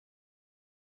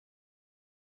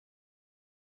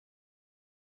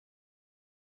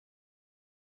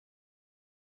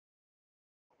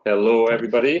Hello,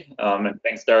 everybody, and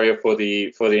thanks, Dario, for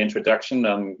the introduction.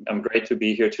 I'm great to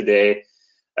be here today.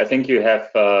 I think you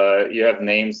have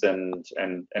names and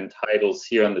titles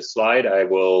here on the slide. I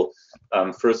will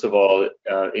first of all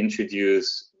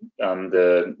introduce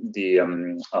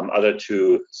the other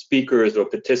two speakers or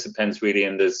participants really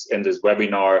in this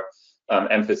webinar.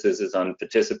 Emphasis is on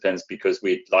participants because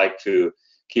we'd like to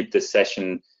keep this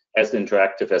session as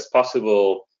interactive as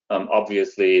possible,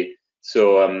 obviously.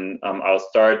 So I'll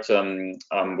start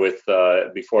with,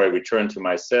 before I return to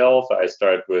myself, I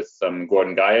start with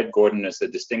Gordon GRADEing. Gordon is a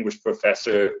distinguished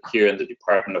professor here in the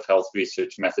Department of Health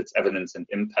Research, Methods, Evidence, and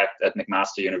Impact at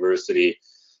McMaster University,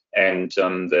 and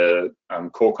the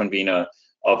co-convener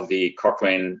of the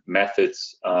Cochrane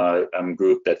Methods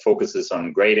group that focuses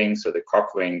on grading, so the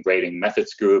Cochrane GRADEing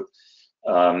Methods group.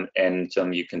 And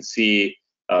you can see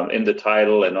in the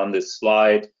title and on this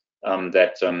slide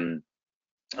that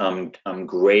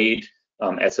grade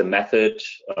as a method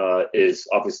is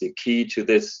obviously key to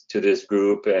this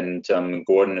group, and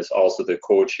Gordon is also the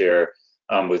co-chair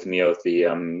with me of the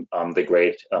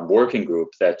GRADE working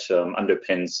group that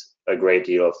underpins a great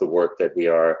deal of the work that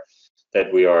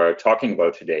we are talking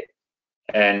about today.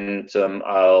 And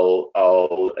I'll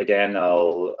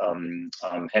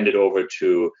hand it over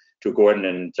to Gordon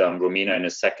and Romina in a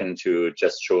second to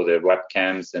just show their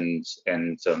webcams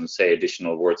and say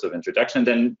additional words of introduction.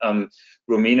 Then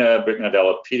Romina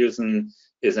Brignadella-Peterson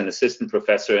is an assistant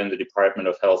professor in the Department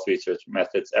of Health Research,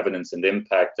 Methods, Evidence, and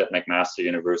Impact at McMaster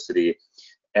University.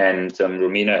 And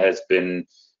Romina has been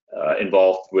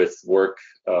involved with work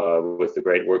with the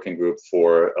GRADE working group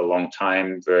for a long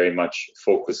time, very much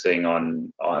focusing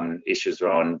on issues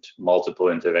around multiple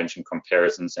intervention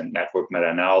comparisons and network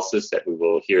meta-analysis that we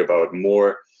will hear about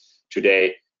more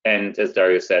today. And as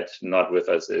Dario said, not with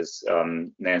us is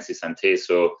Nancy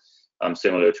Santeso,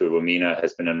 similar to Romina,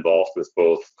 has been involved with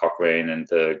both Cochrane and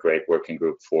the GRADE working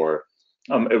group for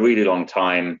a really long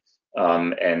time.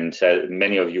 And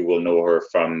many of you will know her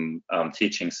from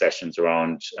teaching sessions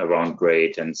around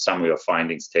GRADE and summary of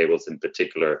findings tables in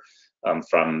particular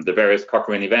from the various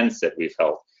Cochrane events that we've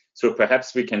held. So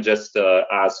perhaps we can just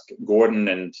ask Gordon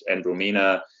and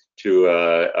Romina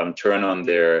to turn on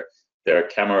their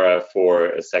camera for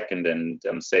a second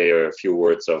and say a few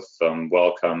words of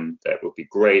welcome. That would be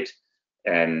great.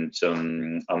 And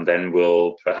then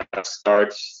we'll perhaps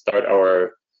start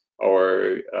our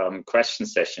question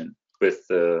session with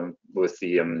the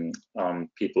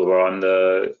people who are on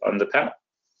the panel.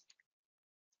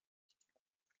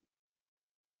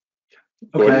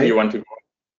 Okay. Gordon, you want to go?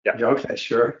 Yeah. Okay,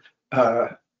 sure.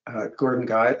 Gordon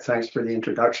GRADEing, thanks for the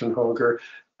introduction, Holger,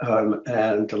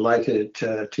 and delighted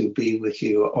to be with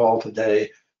you all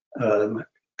today.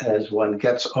 As one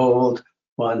gets old,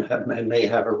 one may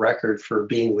have a record for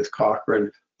being with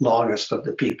Cochrane, longest of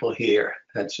the people here,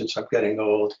 and since I'm getting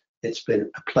old, it's been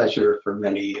a pleasure for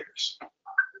many years.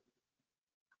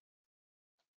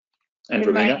 And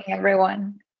Good morning,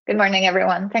 everyone. Good morning,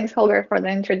 everyone. Thanks, Holger, for the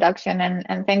introduction,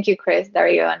 and thank you, Chris,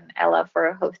 Dario, and Ella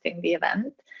for hosting the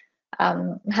event.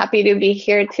 Happy to be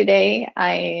here today.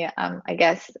 I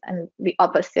guess I'm the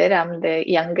opposite. I'm the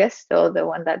youngest, so the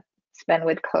one that's been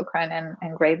with Cochrane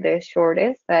and GRADE the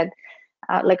shortest. But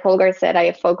like Holger said,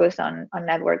 I focus on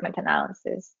network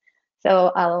meta-analysis.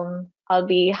 So I'll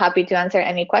be happy to answer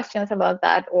any questions about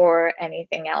that or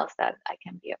anything else that I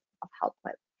can be of help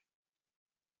with.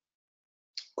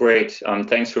 Great,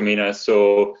 thanks, Romina.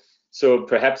 So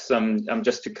perhaps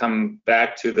just to come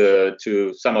back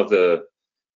to some of the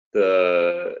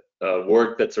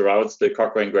work that surrounds the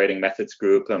Cochrane GRADEing Methods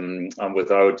group,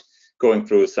 without going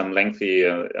through some lengthy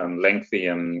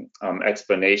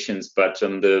explanations, but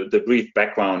the brief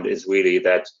background is really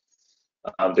that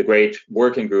the GRADE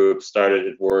working group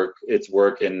started its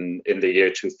work in the year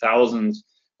 2000.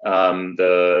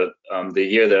 The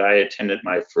year that I attended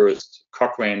my first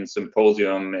Cochrane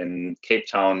symposium in Cape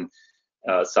Town,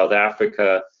 South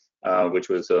Africa, which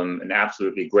was an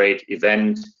absolutely great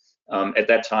event. At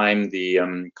that time, the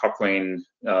Cochrane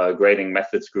GRADEing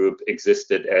Methods group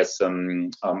existed as,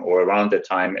 or around that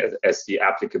time, as the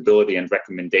Applicability and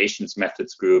Recommendations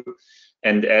Methods group.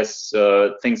 And as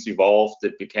things evolved,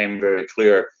 it became very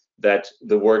clear that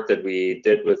the work that we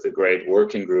did with the GRADE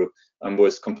working group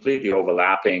was completely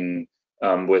overlapping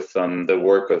with the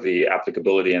work of the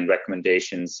Applicability and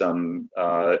Recommendations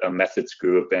Methods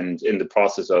group. And in the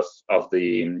process of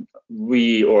the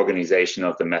reorganization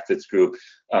of the methods group,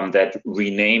 that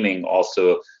renaming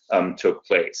also took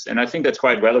place. And I think that's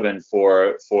quite relevant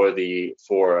for the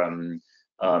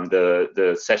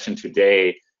session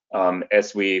today,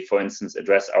 as we, for instance,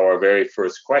 address our very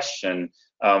first question,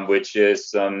 which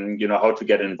is, how to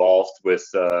get involved with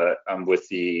the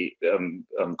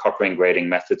Cochrane grading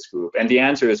methods group. And the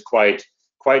answer is quite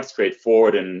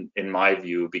straightforward in my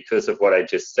view, because of what I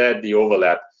just said, the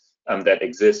overlap that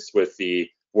exists with the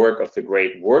work of the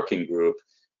GRADE working group.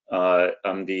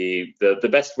 The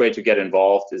best way to get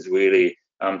involved is really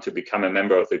to become a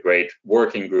member of the GRADE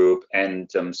working group and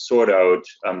sort out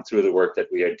through the work that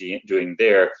we are doing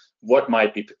there what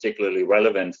might be particularly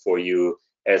relevant for you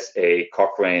as a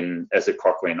Cochrane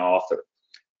author.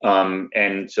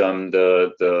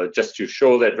 Just to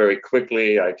show that very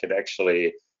quickly, I could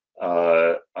actually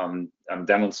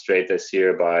demonstrate this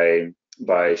here by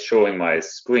showing my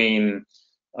screen,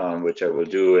 which I will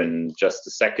do in just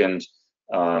a second.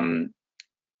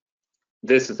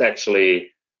 This is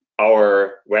actually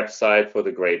our website for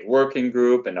the GRADE working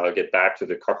group, and I'll get back to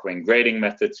the Cochrane grading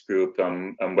methods group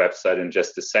website in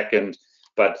just a second.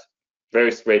 But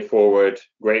very straightforward,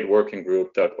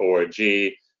 gradeworkinggroup.org.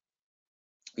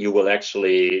 You will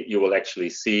actually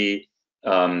see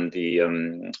a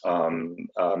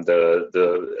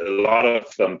lot of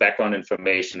background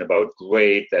information about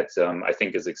GRADE that I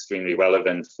think is extremely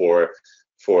relevant for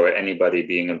anybody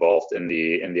being involved in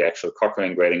the actual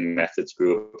Cochrane grading methods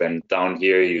group. And down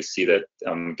here you see that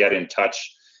get in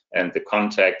touch and the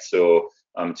contact. So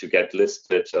to get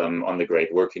listed on the GRADE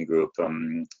working group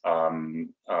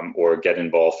or get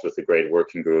involved with the GRADE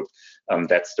working group,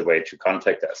 that's the way to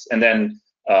contact us. And then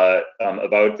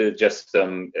about just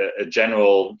a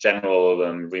general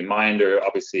reminder,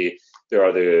 obviously there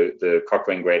are the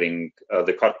Cochrane grading,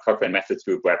 the Cochrane methods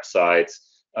group websites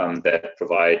that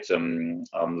provide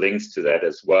links to that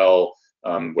as well,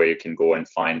 where you can go and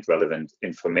find relevant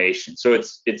information. So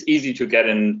it's easy to get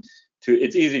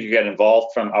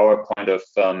involved from our point of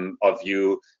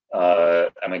view.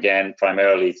 And again,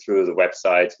 primarily through the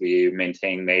websites. We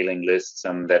maintain mailing lists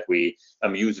that we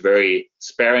use very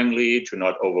sparingly to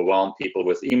not overwhelm people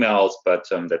with emails, but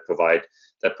that provide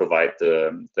the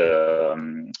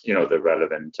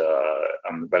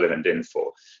relevant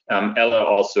info. Ella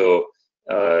also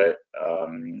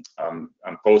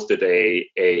posted a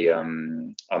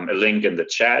link in the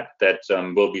chat that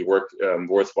will be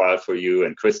worthwhile for you,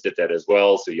 and Chris did that as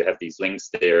well. So you have these links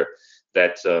there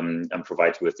that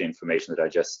provide you with the information that I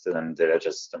just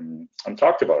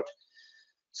talked about.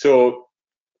 So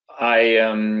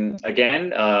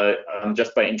again,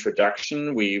 just by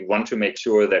introduction, we want to make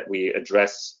sure that we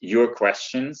address your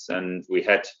questions, and we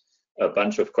had a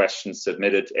bunch of questions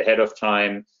submitted ahead of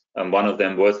time. One of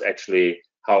them was actually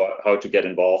how to get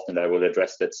involved, and I will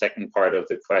address that second part of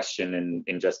the question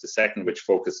in just a second, which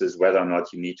focuses whether or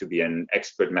not you need to be an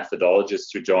expert methodologist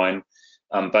to join.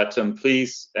 But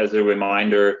please, as a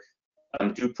reminder,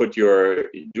 do put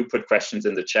questions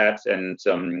in the chat, and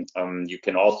you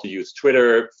can also use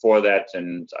Twitter for that.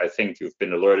 And I think you've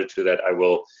been alerted to that. I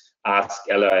will ask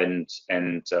Ella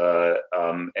and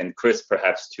Chris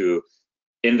perhaps to,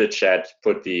 in the chat,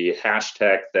 put the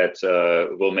hashtag that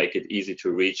will make it easy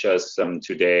to reach us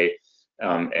today,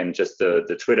 and just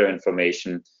the Twitter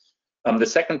information. The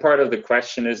second part of the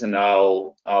question is, and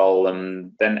I'll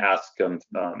then ask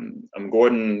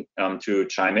Gordon to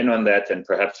chime in on that, and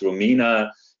perhaps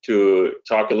Romina to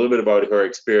talk a little bit about her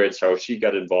experience, how she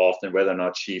got involved, and whether or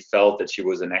not she felt that she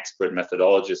was an expert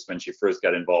methodologist when she first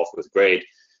got involved with GRADE.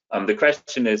 The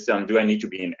question is, do I need to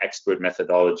be an expert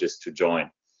methodologist to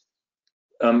join?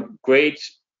 The GRADE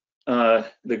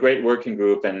working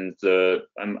group, and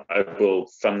I will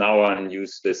from now on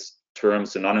use this term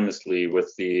synonymously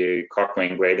with the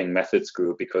Cochrane grading methods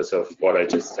group because of what I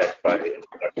just said by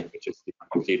introduction, which is the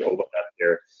complete overlap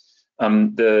here.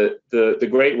 The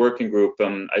GRADE working group,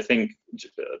 I think,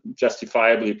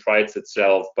 justifiably prides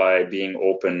itself by being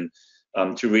open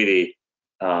to really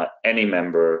any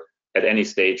member at any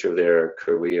stage of their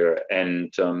career.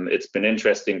 And it's been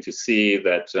interesting to see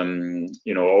that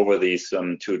over these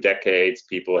 2 decades,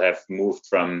 people have moved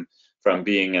from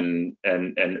being an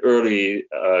early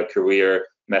career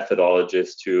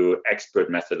methodologist to expert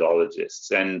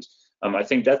methodologists, and I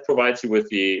think that provides you with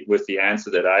the answer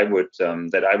that I would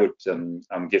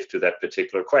give to that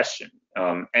particular question.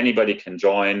 Anybody can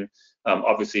join.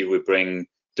 Obviously, we bring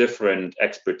different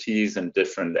expertise and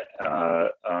different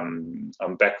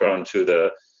background to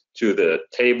the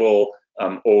table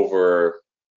over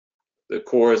the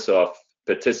course of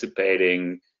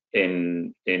participating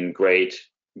in GRADE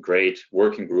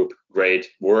working group, GRADE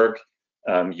work.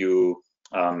 You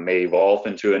may evolve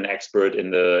into an expert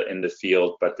in the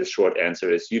field, but the short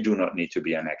answer is you do not need to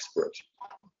be an expert.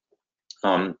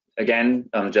 Again,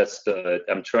 I'm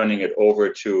turning it over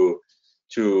to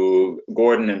to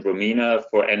Gordon and Romina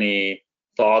for any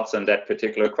thoughts on that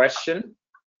particular question.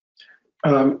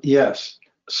 Yes.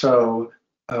 So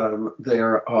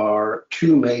there are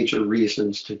two major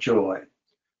reasons to join.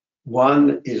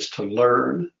 One is to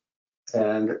learn,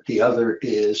 and the other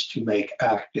is to make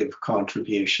active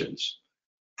contributions.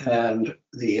 And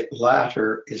the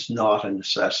latter is not a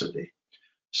necessity.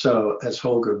 So as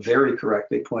Holger very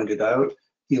correctly pointed out,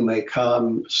 you may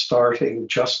come starting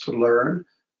just to learn,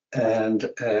 and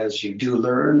as you do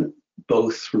learn,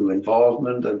 both through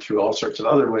involvement and through all sorts of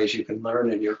other ways you can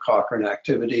learn in your Cochrane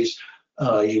activities,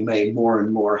 you may more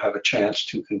and more have a chance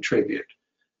to contribute.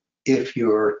 If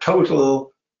your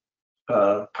total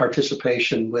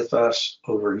participation with us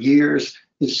over years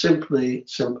is simply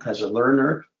as a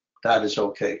learner, that is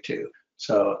okay too.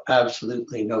 So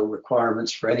absolutely no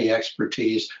requirements for any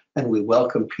expertise, and we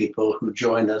welcome people who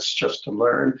join us just to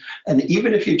learn. And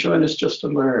even if you join us just to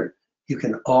learn, you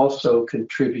can also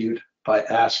contribute by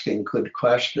asking good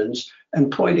questions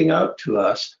and pointing out to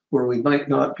us where we might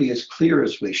not be as clear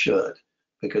as we should,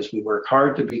 because we work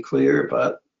hard to be clear,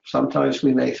 but sometimes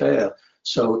we may fail.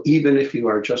 So even if you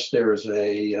are just there as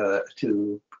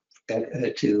to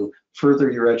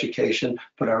further your education,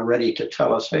 but are ready to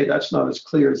tell us, hey, that's not as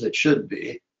clear as it should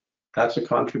be, that's a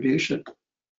contribution.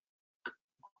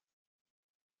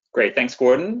 Great, thanks,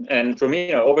 Gordon. And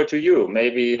Romina, over to you.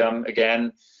 Maybe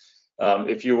again,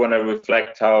 if you want to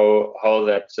reflect how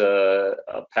that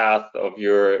path of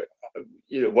your,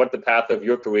 what the path of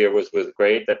your career was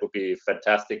great, that would be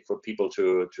fantastic for people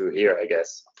to hear, I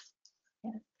guess.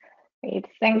 Great,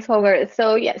 thanks, Holger.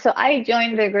 So yeah, so I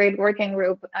joined the GRADE working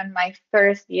group on my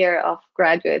first year of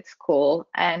graduate school,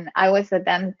 and I was a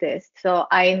dentist, so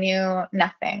I knew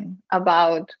nothing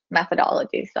about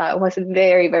methodology. So I was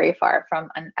very, very far from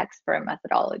an expert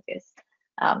methodologist.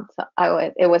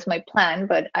 So it was my plan,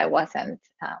 but I wasn't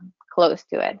close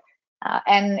to it.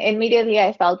 And immediately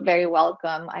I felt very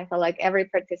welcome. I felt like every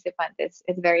participant is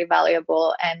very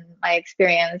valuable, and my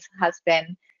experience has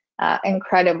been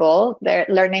incredible. Their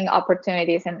learning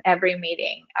opportunities in every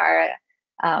meeting are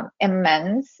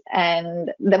immense,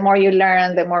 and the more you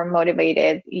learn, the more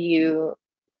motivated you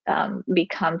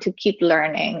become to keep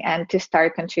learning and to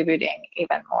start contributing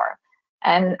even more.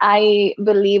 And I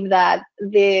believe that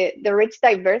the rich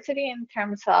diversity in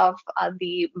terms of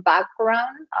the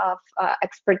background of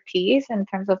expertise, in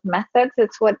terms of methods,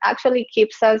 it's what actually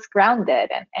keeps us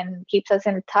grounded and keeps us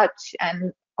in touch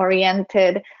and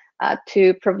oriented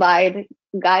to provide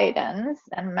guidance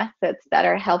and methods that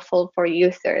are helpful for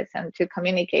users, and to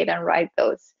communicate and write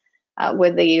those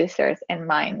with the users in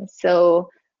mind. So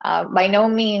by no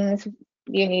means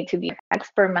you need to be an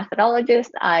expert methodologist.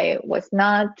 I was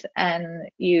not, and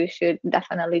you should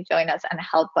definitely join us and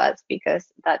help us, because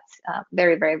that's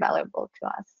very, very valuable to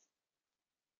us.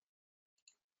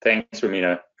 Thanks,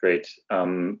 Romina. Great.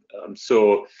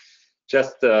 So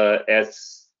just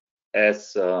as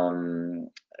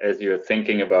you're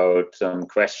thinking about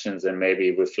questions and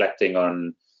maybe reflecting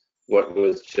on what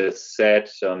was just said,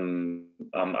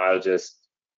 I'll just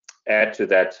add to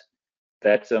that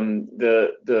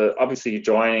the obviously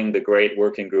joining the GRADE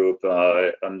working group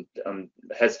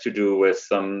has to do with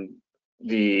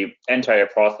the entire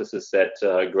processes that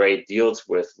GRADE deals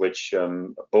with, which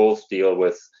both deal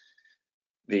with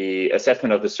the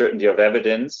assessment of the certainty of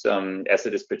evidence, as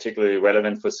it is particularly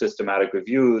relevant for systematic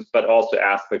reviews, but also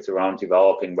aspects around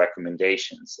developing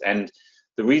recommendations. And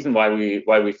the reason why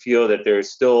we feel that there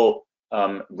is still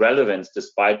relevance,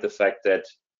 despite the fact that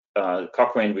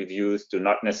Cochrane reviews do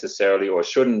not necessarily or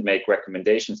shouldn't make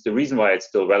recommendations, the reason why it's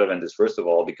still relevant is, first of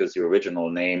all, because the original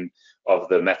name of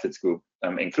the methods group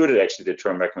included actually the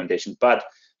term recommendation, but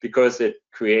because it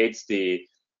creates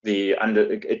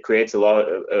it creates a lot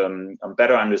of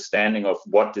better understanding of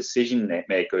what decision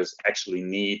makers actually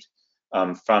need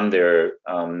from their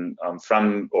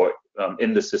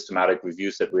in the systematic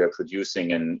reviews that we are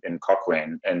producing in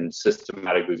Cochrane. And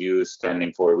systematic reviews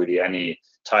standing for really any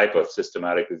type of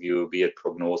systematic review, be it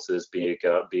prognosis, be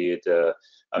it a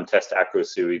test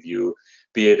accuracy review,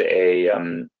 be it a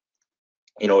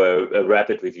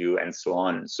rapid review, and so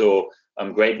on. So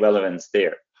great relevance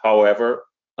there. However,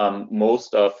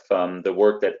 most of the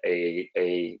work that a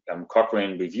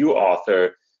Cochrane review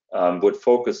author would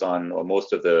focus on, or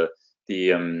most of the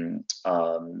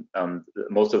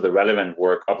relevant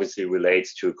work obviously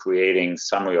relates to creating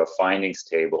summary of findings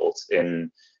tables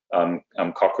in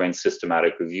Cochrane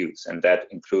systematic reviews, and that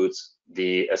includes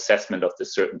the assessment of the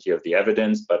certainty of the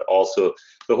evidence, but also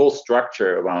the whole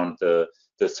structure around the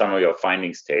summary of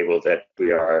findings table that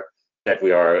we are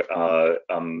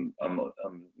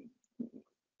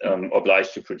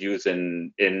obliged to produce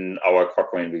in our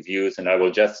Cochrane reviews. And I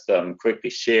will just quickly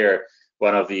share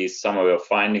one of these summary of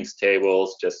findings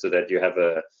tables, just so that you have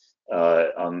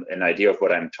an idea of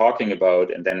what I'm talking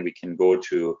about, and then we can go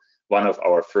to one of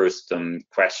our first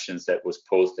questions that was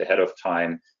posed ahead of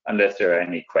time, unless there are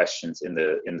any questions in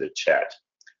the chat.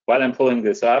 While I'm pulling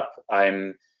this up,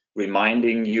 I'm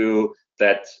reminding you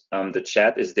that the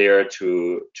chat is there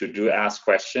to ask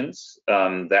questions.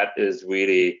 That is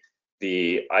really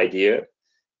the idea,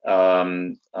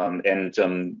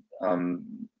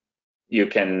 you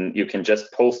can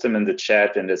just post them in the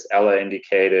chat, and as Ella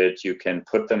indicated, you can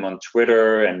put them on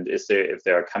Twitter. And if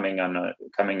they are coming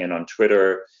in on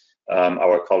Twitter,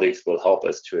 our colleagues will help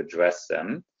us to address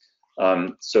them.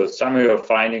 So summary of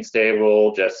findings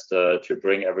table, just to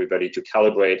bring everybody, to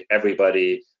calibrate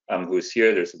everybody who's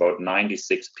here. There's about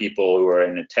 96 people who are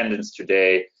in attendance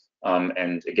today.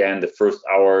 And again, the first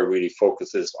hour really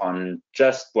focuses on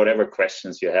just whatever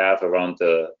questions you have around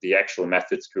the actual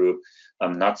methods group,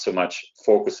 not so much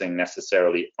focusing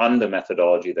necessarily on the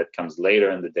methodology that comes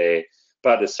later in the day,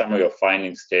 but a summary of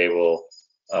findings table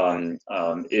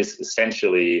is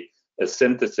essentially a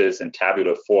synthesis in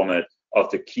tabular format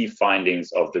of the key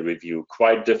findings of the review,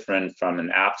 quite different from an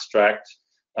abstract.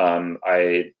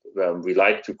 We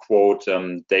like to quote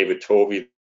David Tovey,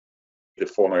 the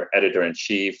former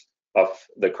editor-in-chief of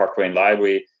the Cochrane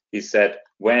Library. He said,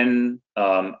 when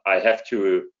I have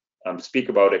to speak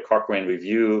about a Cochrane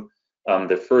review,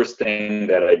 the first thing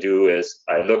that I do is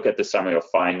I look at the summary of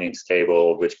findings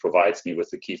table, which provides me with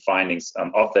the key findings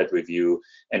of that review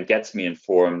and gets me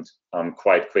informed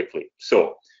quite quickly.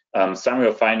 So summary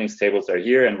of findings tables are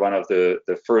here, and one of the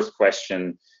first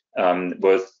question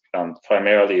was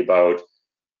primarily about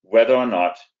whether or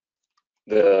not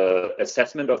the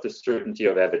assessment of the certainty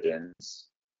of evidence,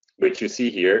 which you see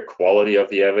here, quality of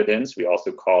the evidence, we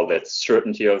also call that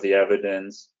certainty of the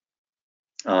evidence,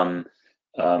 whether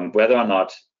or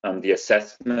not the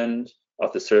assessment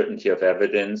of the certainty of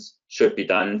evidence should be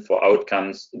done for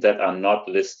outcomes that are not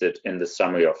listed in the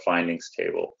summary of findings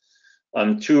table.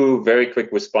 Two very quick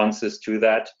responses to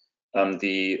that.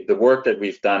 The work that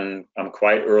we've done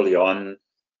quite early on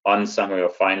summary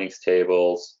of findings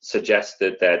tables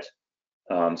suggested that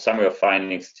summary of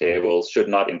findings tables should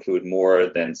not include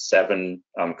more than 7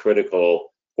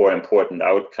 critical or important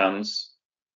outcomes.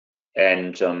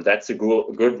 And that's a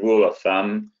good rule of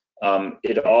thumb.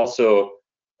 It also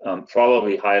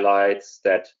probably highlights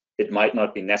that it might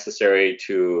not be necessary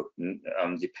to,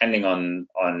 depending on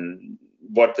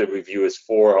what the review is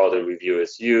for, how the review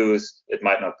is used, it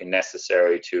might not be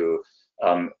necessary to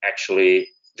actually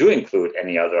do include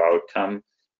any other outcome.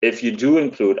 If you do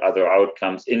include other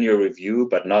outcomes in your review,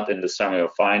 but not in the summary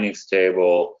of findings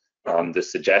table, the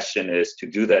suggestion is to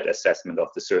do that assessment of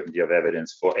the certainty of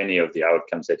evidence for any of the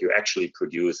outcomes that you actually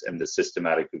produce in the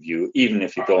systematic review, even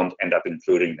if you don't end up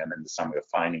including them in the summary of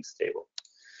findings table.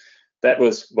 That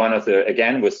was one of the,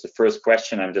 again, was the first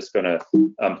question. I'm just going to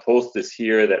post this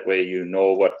here, that way you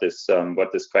know what this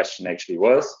question actually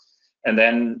was. And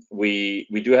then we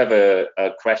do have a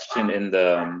question in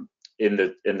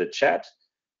the chat.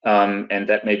 And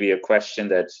that may be a question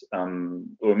that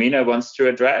Romina wants to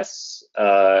address.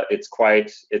 It's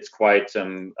quite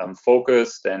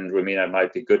focused, and Romina, it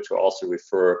might be good to also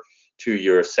refer to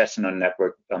your session on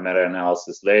network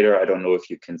meta-analysis later. I don't know if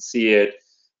you can see it,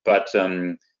 but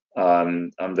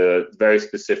the very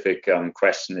specific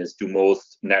question is, do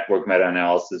most network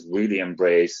meta-analysis really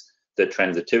embrace the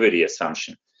transitivity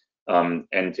assumption?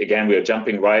 And again, we are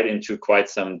jumping right into quite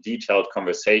some detailed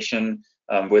conversation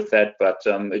with that, but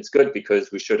it's good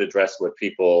because we should address what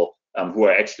people who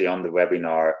are actually on the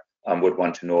webinar would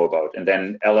want to know about. And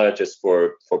then Ella, just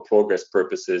for progress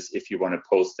purposes, if you want to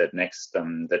post that next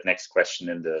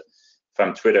question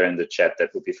from Twitter in the chat,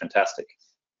 that would be fantastic.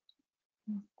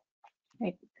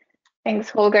 Great. Thanks,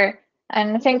 Holger.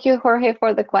 And thank you, Jorge,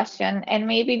 for the question. And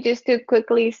maybe just to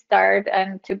quickly start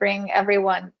and to bring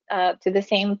everyone to the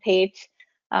same page,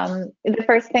 the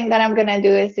first thing that I'm going to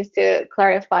do is just to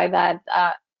clarify that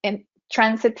in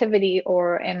transitivity,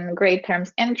 or in grade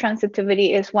terms,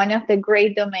 intransitivity is one of the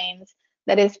grade domains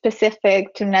that is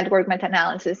specific to network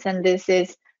meta-analysis. And this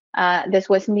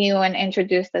was new and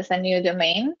introduced as a new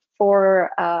domain for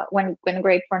when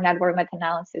grade for network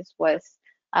meta-analysis was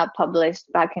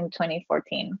published back in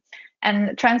 2014.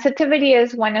 And transitivity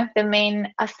is one of the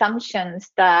main assumptions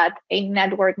that a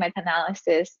network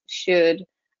meta-analysis should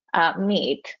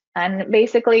meet. And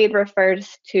basically it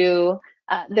refers to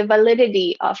the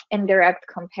validity of indirect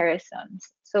comparisons.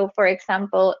 So for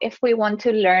example, if we want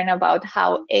to learn about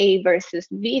how A versus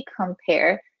B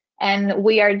compare, and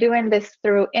we are doing this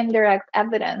through indirect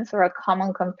evidence or a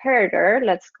common comparator,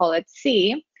 let's call it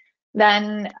C,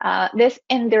 then this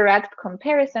indirect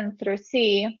comparison through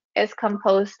C is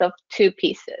composed of two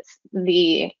pieces,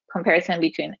 the comparison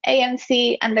between A and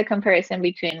C and the comparison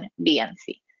between B and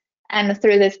C. And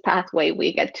through this pathway,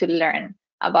 we get to learn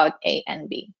about A and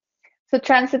B. So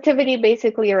transitivity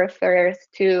basically refers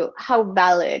to how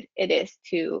valid it is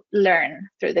to learn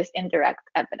through this indirect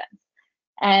evidence.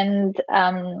 And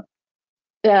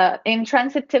in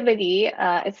transitivity,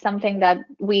 it's something that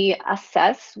we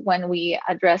assess when we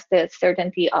address the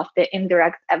certainty of the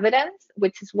indirect evidence,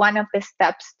 which is one of the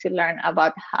steps to learn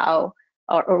about how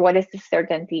or what is the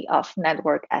certainty of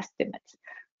network estimates.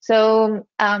 So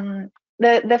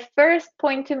the first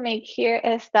point to make here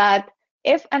is that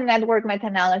if a network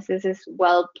meta-analysis is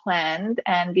well planned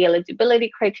and the eligibility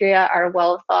criteria are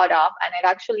well thought of, and it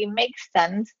actually makes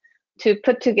sense to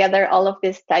put together all of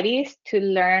these studies to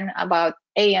learn about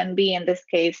A and B, in this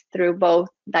case, through both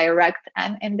direct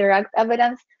and indirect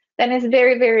evidence, then it's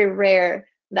very, very rare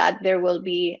that there will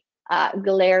be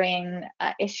glaring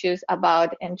issues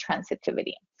about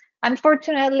intransitivity.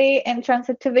 Unfortunately,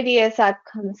 intransitivity is a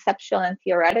conceptual and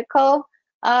theoretical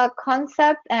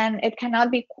concept, and it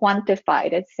cannot be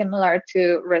quantified. It's similar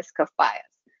to risk of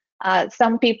bias.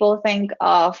 Some people think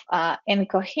of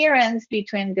incoherence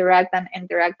between direct and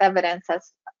indirect evidence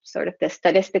as sort of the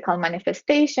statistical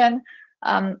manifestation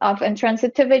of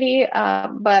intransitivity,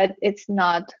 but it's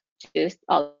not just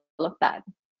all of that.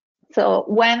 So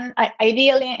when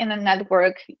ideally in a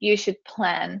network, you should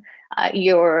plan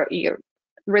your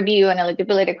review and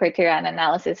eligibility criteria and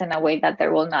analysis in a way that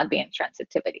there will not be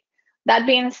intransitivity. That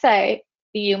being said,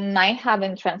 you might have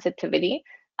intransitivity,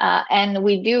 and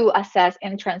we do assess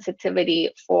intransitivity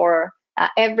for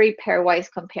every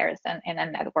pairwise comparison in a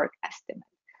network estimate.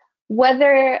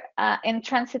 Whether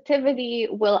intransitivity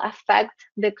will affect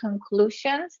the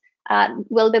conclusions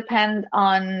will depend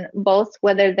on both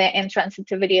whether the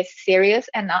intransitivity is serious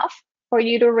enough for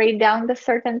you to rate down the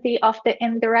certainty of the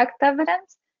indirect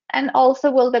evidence, and also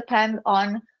will depend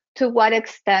on to what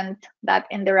extent that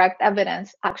indirect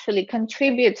evidence actually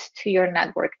contributes to your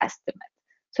network estimate.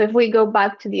 So if we go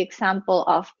back to the example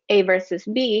of A versus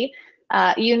B,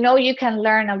 you know you can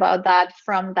learn about that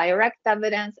from direct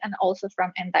evidence and also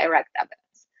from indirect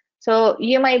evidence. So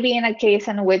you might be in a case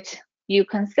in which you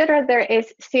consider there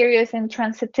is serious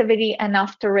intransitivity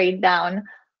enough to rate down,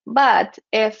 but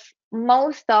if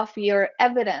most of your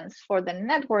evidence for the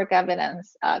network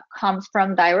evidence comes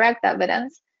from direct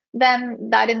evidence, then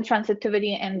that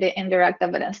intransitivity and the indirect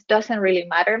evidence doesn't really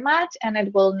matter much, and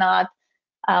it will not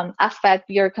affect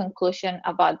your conclusion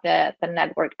about the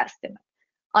network estimate.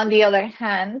 On the other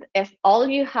hand, if all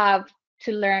you have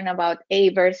to learn about A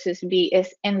versus B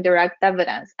is indirect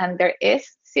evidence and there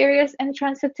is serious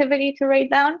intransitivity to rate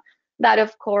down, that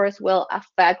of course will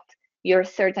affect your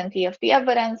certainty of the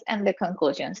evidence and the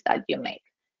conclusions that you make.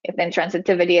 If the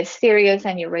intransitivity is serious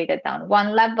and you rate it down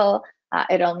one level,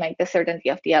 it'll make the certainty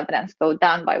of the evidence go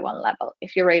down by one level.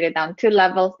 If you rate it down 2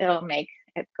 levels, it'll make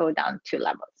it go down 2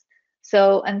 levels.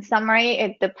 So in summary,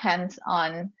 it depends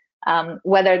on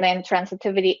whether the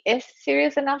intransitivity is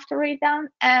serious enough to rate down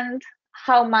and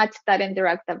how much that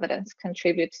indirect evidence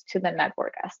contributes to the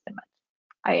network estimate.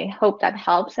 I hope that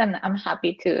helps, and I'm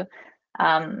happy to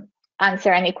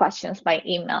answer any questions by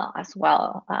email as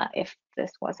well if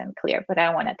this wasn't clear, but I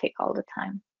don't want to take all the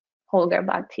time. Holger,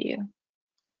 back to you.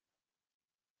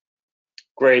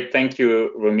 Great, thank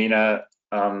you, Romina.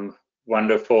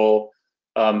 Wonderful.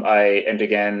 And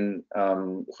again,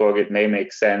 Jorge, it may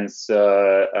make sense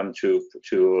to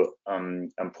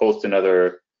post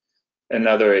another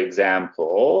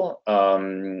example, or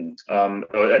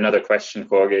another question,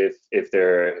 Jorge,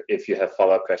 if you have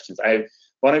follow-up questions. I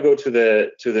want to go to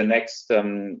the next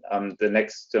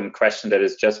question that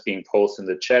is just being posted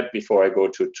in the chat before I go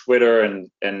to Twitter,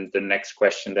 and the next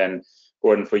question then,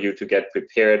 Gordon, for you to get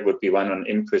prepared would be one on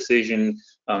imprecision.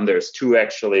 There's two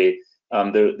actually.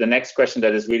 The next question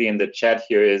that is really in the chat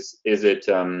here is it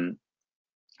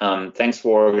thanks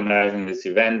for organizing this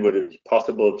event. Would it be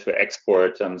possible to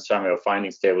export summary of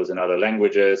findings tables in other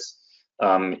languages?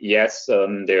 Yes,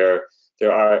 there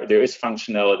is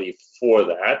functionality for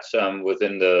that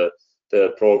within the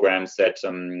programs that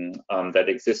that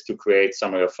exist to create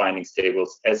summary of findings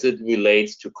tables as it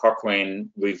relates to Cochrane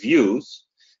reviews.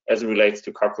 As it relates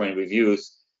to Cochrane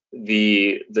reviews,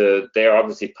 they are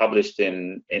obviously published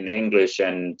in English,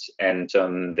 and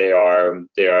they are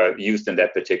used in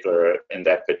that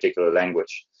particular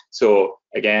language. So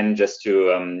again, just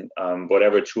to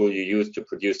whatever tool you use to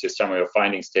produce your summary of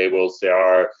findings tables, there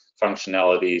are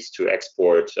functionalities to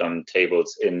export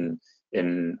tables in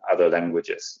in other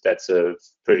languages? That's a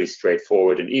pretty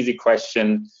straightforward and easy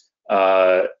question.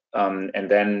 And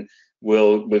then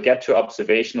we'll get to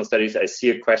observational studies. I see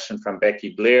a question from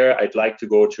Becky Blair. I'd like to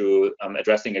go to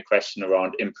addressing a question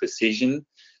around imprecision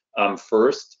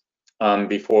first,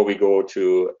 before we go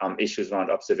to issues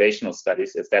around observational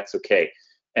studies, if that's okay.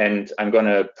 And I'm going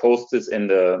to post this in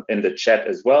the chat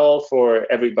as well for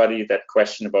everybody, that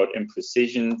question about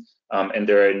imprecision. And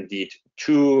there are indeed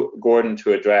two, Gordon,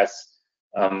 to address.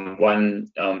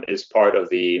 One is part of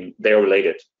they're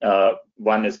related.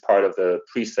 One is part of the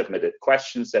pre-submitted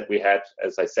questions that we had.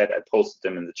 As I said, I posted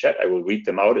them in the chat. I will read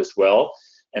them out as well,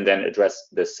 and then address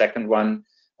the second one.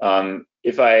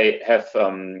 If I have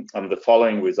the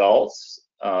following results,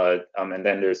 and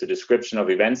then there's a description of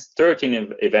events,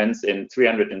 13 events in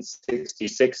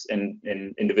 366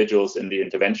 in individuals in the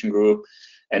intervention group,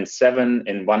 and 7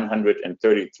 in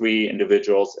 133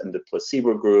 individuals in the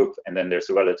placebo group. And then there's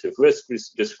a relative risk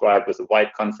described with a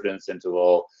wide confidence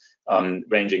interval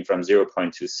ranging from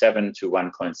 0.27 to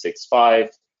 1.65,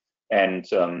 and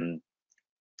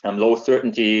low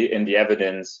certainty in the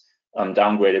evidence,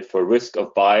 downgraded for risk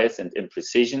of bias and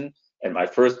imprecision. And my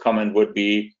first comment would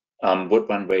be, would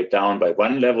one rate down by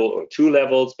 1 level or 2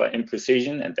 levels by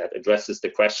imprecision? And that addresses the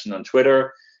question on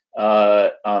Twitter.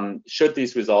 Should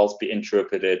these results be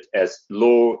interpreted as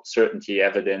low certainty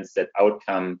evidence that the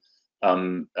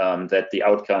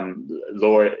outcome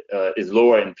is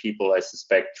lower in people, I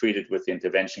suspect, treated with the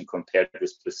intervention compared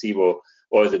with placebo,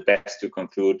 or is it best to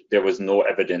conclude there was no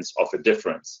evidence of a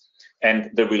difference?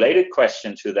 And the related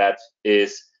question to that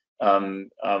is,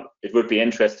 it would be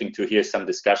interesting to hear some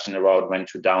discussion about when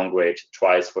to downgrade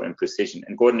twice for imprecision.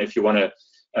 And Gordon, if you want to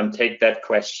take that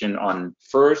question on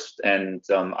first, and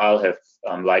I'll have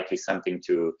likely something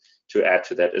to add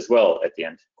to that as well at the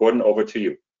end. Gordon, over to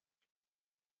you.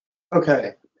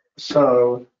 Okay,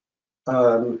 so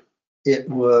it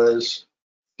was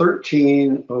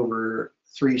 13 over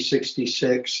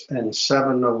 366 and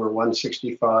 7 over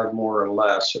 165, more or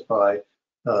less, if I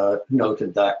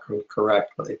noted that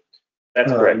correctly.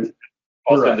 That's correct.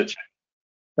 Also right. in the chat.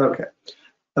 Okay.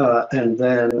 And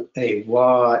then a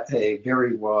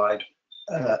very wide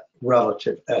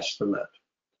relative estimate.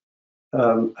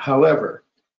 However,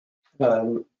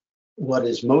 what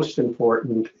is most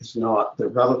important is not the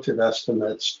relative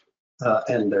estimates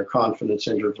and their confidence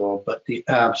interval, but the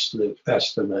absolute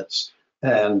estimates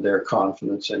and their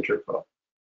confidence interval.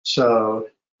 So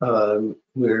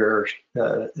we're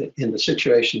in the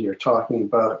situation you're talking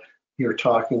about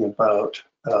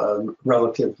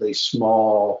relatively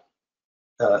small.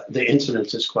 The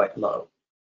incidence is quite low.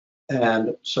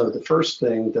 And so the first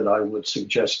thing that I would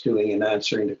suggest doing in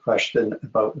answering the question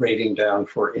about rating down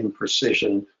for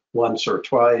imprecision once or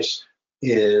twice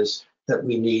is that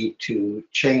we need to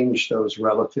change those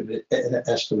relative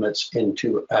estimates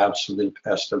into absolute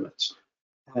estimates.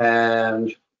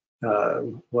 And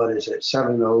what is it,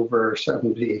 7 over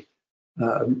 70?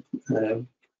 I'm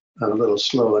a little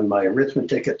slow in my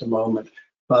arithmetic at the moment,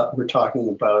 but we're talking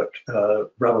about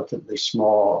relatively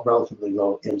small, relatively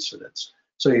low incidence.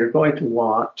 So you're going to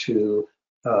want to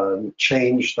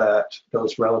change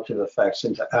those relative effects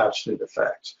into absolute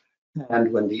effects.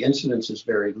 And when the incidence is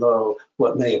very low,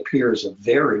 what may appear as a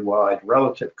very wide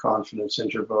relative confidence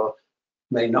interval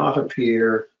may not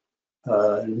appear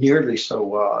nearly so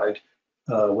wide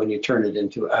when you turn it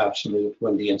into absolute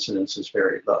when the incidence is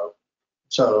very low.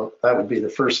 So that would be the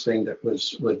first thing that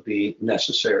would be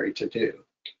necessary to do.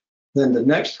 Then the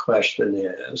next question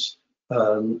is,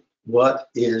 what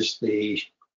is the,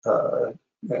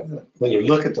 when you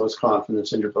look at those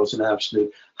confidence intervals in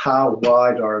absolute, how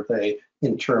wide are they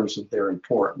in terms of their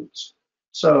importance?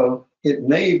 So it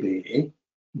may be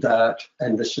that,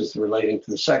 and this is relating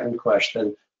to the second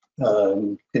question,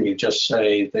 can you just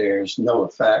say there's no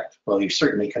effect? Well, you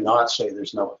certainly cannot say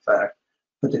there's no effect,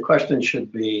 but the question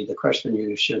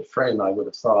you should frame, I would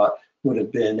have thought, would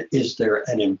have been, is there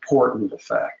an important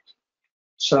effect?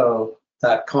 So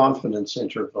that confidence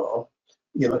interval,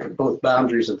 you look at both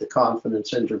boundaries of the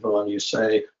confidence interval and you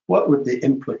say, what would the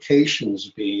implications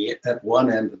be at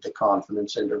one end of the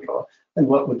confidence interval? And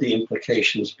what would the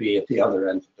implications be at the other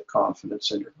end of the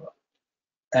confidence interval?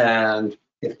 And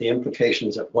if the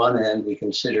implications at one end, we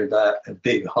consider that a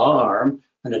big harm,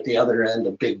 and at the other end,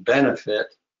 a big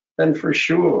benefit, then for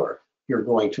sure, you're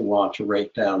going to want to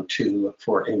rate down 2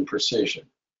 for imprecision.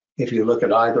 If you look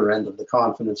at either end of the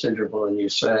confidence interval and you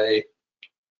say,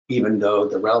 even though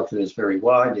the relative is very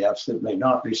wide, the absolute may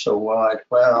not be so wide,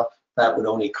 well, that would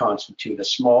only constitute a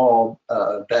small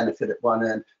benefit at one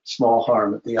end, small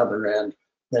harm at the other end,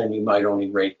 then you might only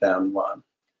rate down 1.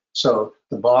 So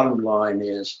the bottom line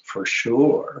is, for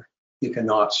sure, You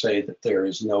cannot say that there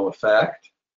is no effect,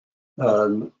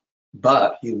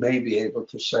 but you may be able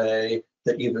to say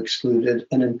that you've excluded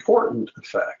an important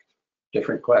effect.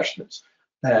 Different questions.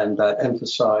 And that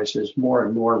emphasizes more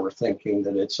and more we're thinking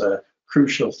that it's a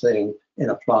crucial thing in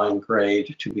applying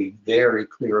grade to be very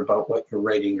clear about what you're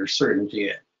rating your certainty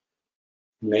in.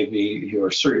 Maybe your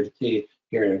certainty,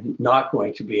 you're not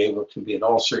going to be able to be at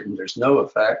all certain there's no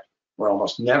effect. We're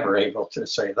almost never able to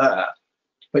say that.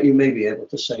 But you may be able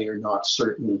to say you're not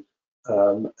certain,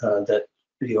 that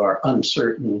you are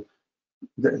uncertain,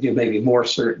 that you may be more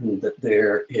certain that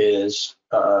there is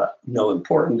no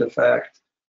important effect.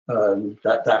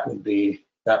 That would be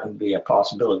a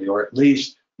possibility, or at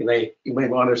least you may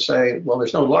want to say, well,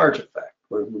 there's no large effect.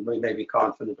 We may be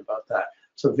confident about that.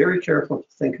 So very careful to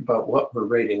think about what we're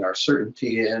rating our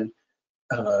certainty in.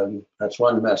 That's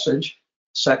one message.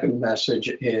 Second message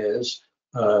is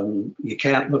you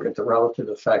can't look at the relative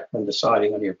effect when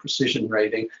deciding on your precision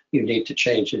rating. You need to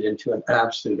change it into an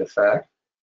absolute effect.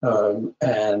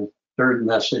 And third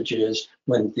message is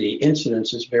when the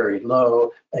incidence is very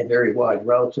low, a very wide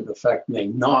relative effect may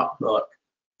not look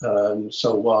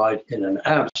so wide in an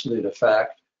absolute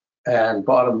effect. And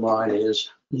bottom line is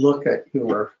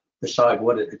decide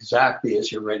what it exactly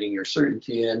is you're rating your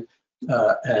certainty in,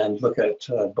 and look at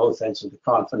both ends of the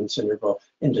confidence interval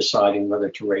in deciding whether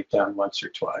to rate down once or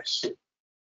twice.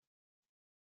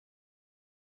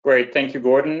 Great, thank you,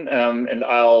 Gordon. And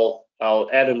I'll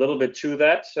add a little bit to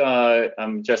that.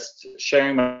 I'm just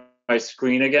sharing my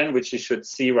screen again, which you should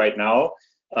see right now.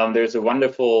 There's a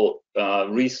wonderful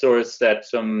resource that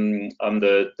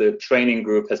the training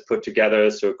group has put together.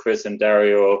 So Chris and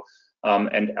Dario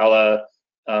and Ella,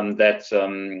 that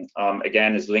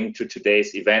again is linked to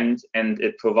today's event, and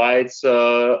it provides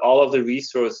all of the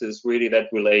resources really that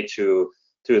relate to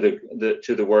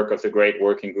the work of the GRADE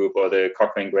working group or the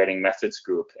Cochrane grading methods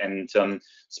group. And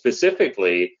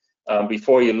specifically,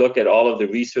 before you look at all of the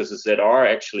resources that are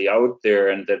actually out there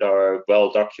and that are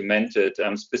well documented,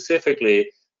 specifically,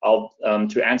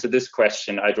 to answer this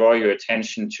question, I draw your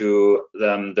attention to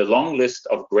the long list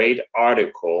of GRADE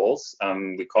articles.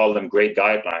 We call them GRADE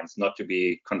guidelines, not to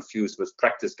be confused with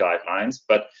practice guidelines,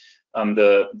 but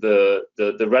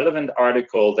the relevant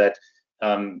article that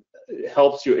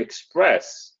helps you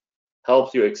express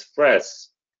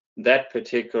that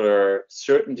particular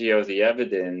certainty of the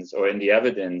evidence or in the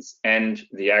evidence and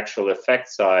the actual effect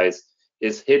size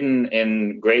is hidden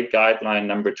in GRADE guideline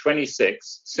number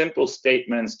 26, simple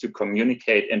statements to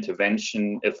communicate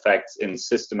intervention effects in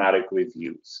systematic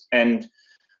reviews. And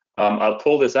I'll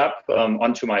pull this up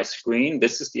onto my screen.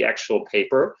 This is the actual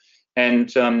paper.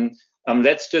 And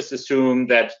let's just assume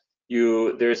that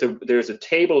there's a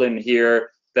table in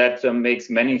here that makes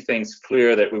many things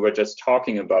clear that we were just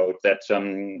talking about, that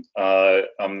I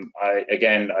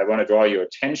want to draw your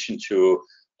attention to,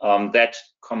 that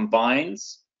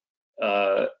combines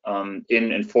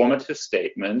in informative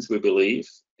statements, we believe,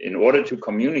 in order to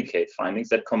communicate findings,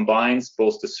 that combines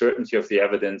both the certainty of the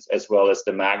evidence as well as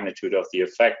the magnitude of the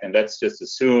effect. And let's just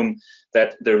assume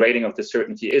that the rating of the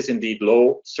certainty is indeed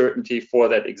low certainty for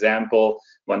that example.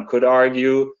 One could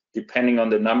argue, depending on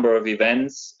the number of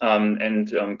events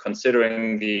and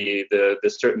considering the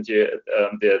certainty,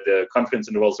 the confidence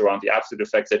intervals around the absolute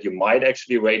effects, that you might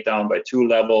actually rate down by 2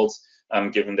 levels,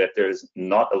 given that there's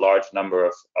not a large number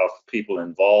of people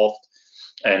involved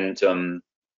and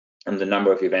the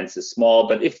number of events is small.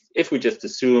 But if we just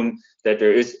assume that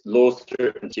there is low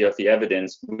certainty of the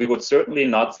evidence, we would certainly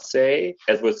not say,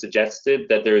 as was suggested,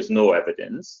 that there is no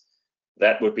evidence.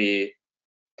 That would be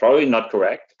probably not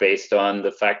correct based on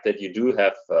the fact that you do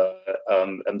have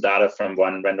data from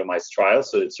one randomized trial,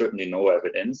 so it's certainly no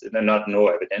evidence, and not no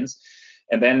evidence.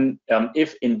 And then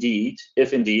if indeed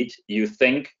you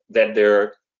think that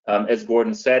there, as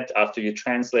Gordon said, after you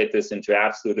translate this into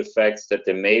absolute effects, that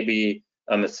there may be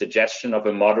a suggestion of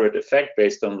a moderate effect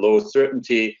based on low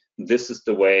certainty, this is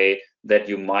the way that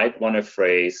you might want to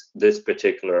phrase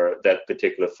that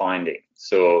particular finding.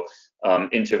 So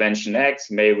intervention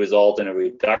X may result in a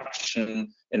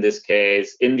reduction, in this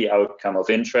case, in the outcome of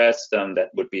interest. That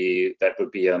would be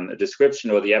a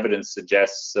description, or the evidence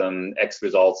suggests X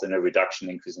results in a reduction,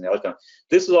 increase in the outcome.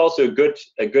 This is also a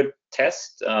good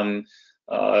test,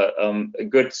 a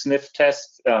good sniff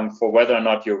test for whether or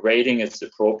not your rating is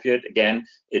appropriate. Again,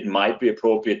 it might be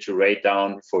appropriate to rate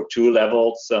down for 2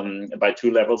 levels, by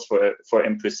 2 levels for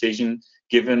imprecision,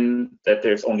 given that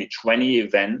there's only 20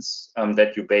 events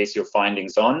that you base your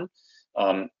findings on,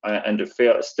 and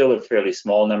still a fairly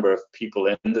small number of people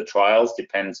in the trials,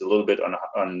 depends a little bit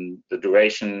on the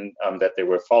duration that they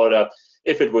were followed up.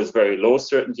 If it was very low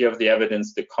certainty of the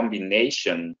evidence, the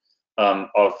combination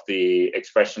of the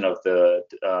expression of the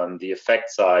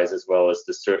effect size as well as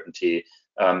the certainty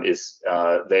is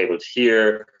labeled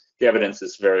here. The evidence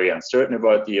is very uncertain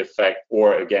about the effect,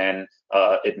 or again,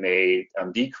 it may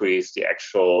decrease the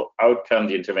actual outcome.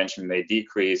 The intervention may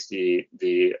decrease the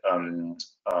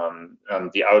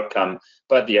outcome,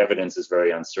 but the evidence is very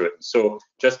uncertain. So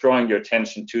just drawing your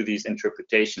attention to these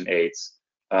interpretation aids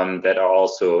that are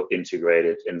also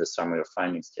integrated in the summary of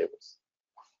findings tables.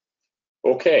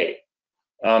 Okay,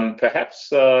 perhaps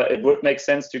it would make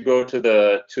sense to go to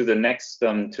the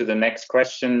next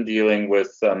question, dealing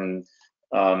with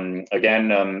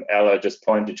again, Ella just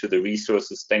pointed to the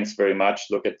resources. Thanks very much.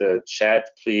 Look at the chat,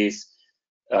 please.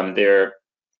 The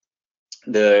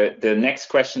next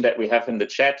question that we have in the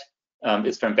chat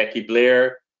is from Becky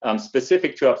Blair.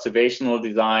 Specific to observational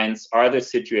designs, are there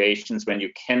situations when you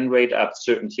can rate up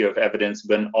certainty of evidence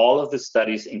when all of the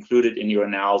studies included in your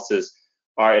analysis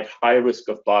are at high risk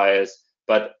of bias,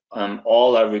 but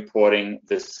all are reporting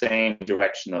the same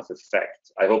direction of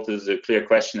effect? I hope this is a clear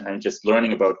question. I'm just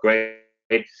learning about grade.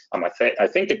 I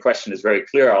think the question is very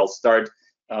clear. I'll start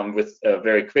with a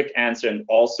very quick answer and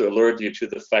also alert you to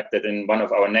the fact that in one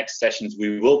of our next sessions,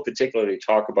 we will particularly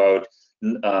talk about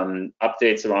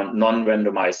updates around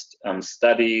non-randomized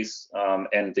studies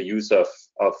and the use of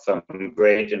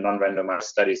grade in non-randomized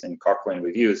studies in Cochrane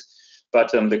reviews.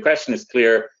 But the question is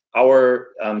clear.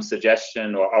 Our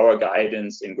suggestion or our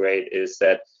guidance in grade is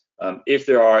that if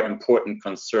there are important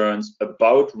concerns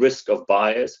about risk of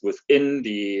bias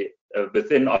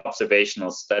within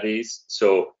observational studies,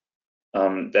 so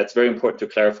that's very important to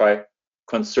clarify,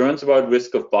 concerns about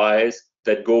risk of bias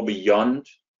that go beyond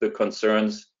the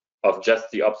concerns of just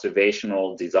the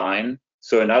observational design.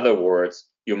 So in other words,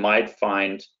 you might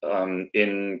find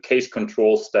in case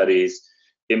control studies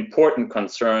important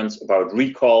concerns about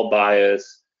recall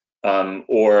bias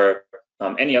or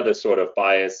any other sort of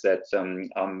bias that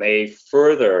may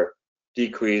further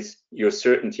decrease your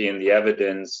certainty in the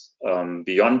evidence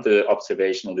beyond the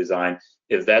observational design.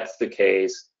 If that's the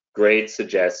case, grade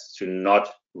suggests to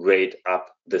not rate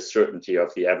up the certainty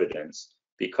of the evidence,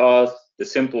 because the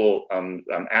simple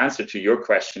answer to your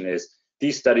question is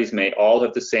these studies may all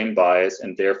have the same bias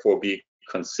and therefore be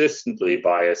consistently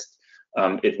biased.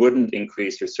 It wouldn't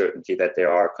increase your certainty that they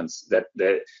are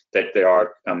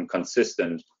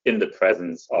consistent in the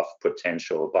presence of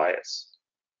potential bias.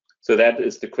 So that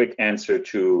is the quick answer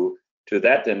to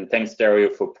that. And thanks,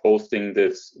 Dario, for posting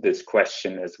this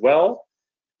question as well.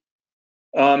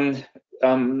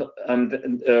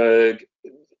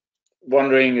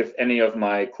 Wondering if any of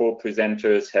my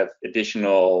co-presenters have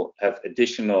additional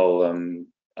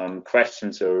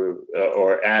questions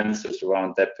or answers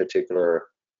around that particular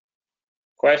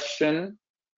question.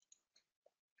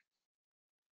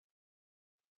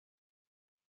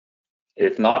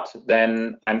 If not,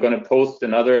 then I'm going to post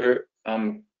another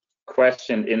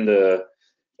question in the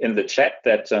chat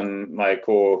that my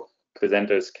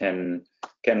co-presenters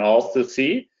can also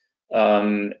see.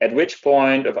 At which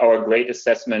point of our grade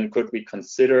assessment could we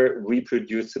consider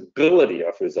reproducibility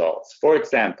of results? For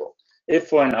example, if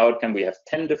for an outcome we have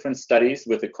 10 different studies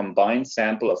with a combined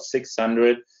sample of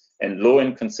 600 and low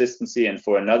inconsistency, and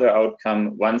for another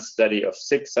outcome, one study of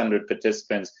 600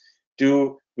 participants,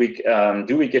 do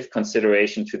we give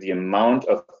consideration to the amount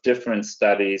of different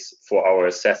studies for our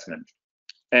assessment?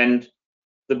 And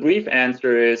the brief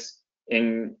answer is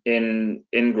in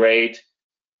grade,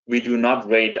 we do not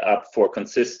rate up for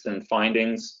consistent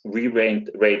findings. We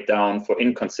rate down for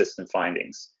inconsistent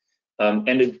findings.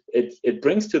 And it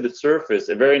brings to the surface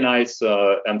a very nice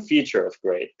feature of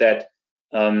grade, that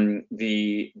in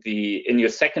your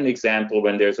second example,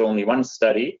 when there's only one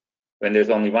study,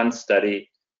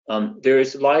 there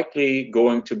is likely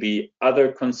going to be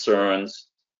other concerns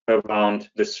around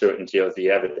the certainty of the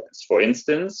evidence. For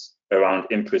instance, around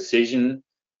imprecision,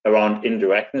 around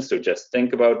indirectness. So just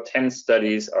think about 10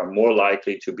 studies are more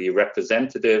likely to be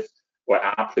representative or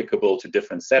applicable to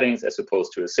different settings as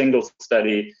opposed to a single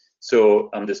study. So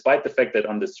despite the fact that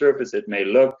on the surface it may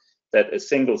look that a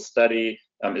single study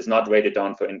is not rated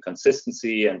down for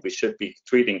inconsistency and we should be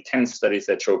treating 10 studies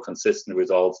that show consistent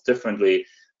results differently,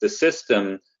 the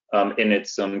system in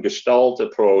its Gestalt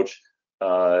approach,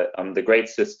 the grade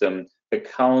system,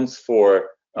 accounts for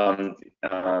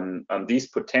these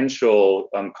potential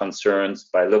concerns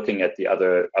by looking at the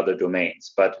other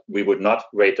domains, but we would not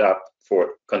rate up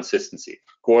for consistency.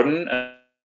 Gordon,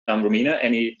 Romina,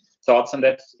 any thoughts on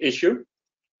that issue?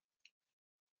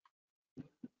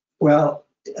 Well,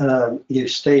 you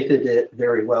stated it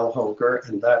very well, Holger,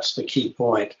 and that's the key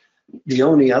point. The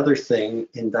only other thing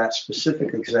in that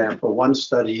specific example, one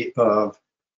study of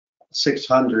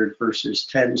 600 versus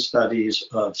 10 studies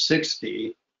of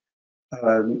 60,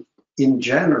 in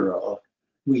general,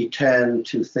 we tend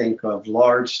to think of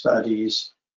large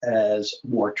studies as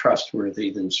more trustworthy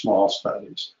than small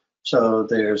studies. So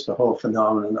there's the whole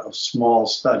phenomenon of small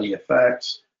study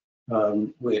effects,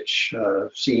 which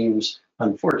seems,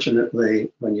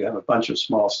 unfortunately, when you have a bunch of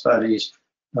small studies,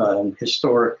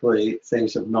 historically,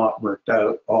 things have not worked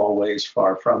out always,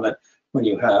 far from it, when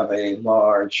you have a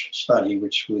large study,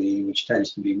 which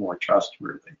tends to be more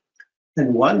trustworthy.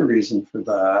 And one reason for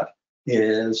that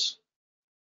is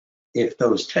if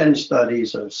those 10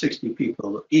 studies of 60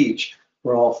 people each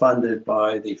were all funded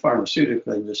by the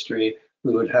pharmaceutical industry,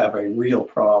 we would have a real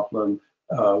problem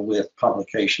with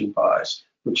publication bias,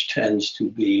 which tends to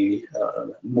be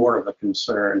more of a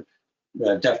concern,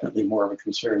 definitely more of a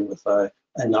concern with a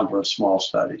number of small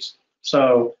studies.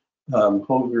 So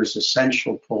Holger's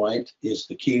essential point is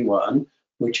the key one,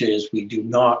 which is we do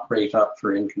not rate up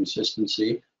for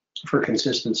inconsistency. For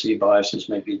consistency, biases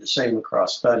may be the same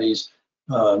across studies,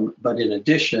 but in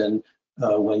addition,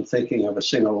 when thinking of a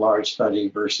single large study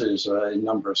versus a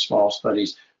number of small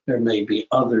studies, there may be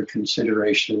other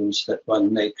considerations that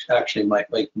actually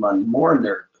might make one more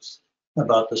nervous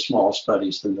about the small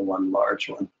studies than the one large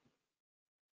one.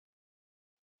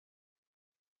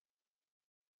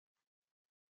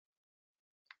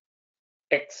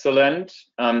 Excellent.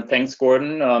 Thanks,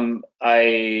 Gordon.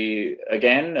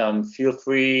 Again, feel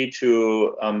free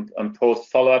to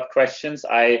post follow-up questions.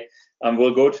 I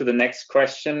will go to the next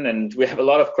question, and we have a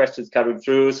lot of questions coming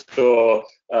through, so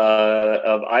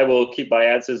I will keep my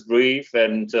answers brief,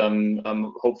 and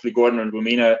hopefully Gordon and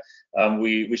Romina,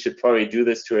 we should probably do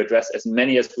this to address as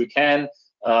many as we can.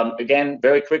 Again,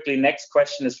 very quickly, next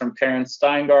question is from Karen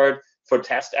Steingard for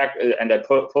test, and I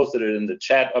posted it in the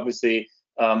chat, obviously.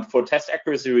 For test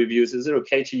accuracy reviews, is it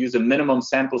okay to use a minimum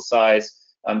sample size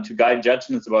to guide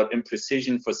judgments about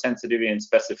imprecision for sensitivity and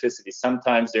specificity?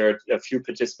 Sometimes there are a few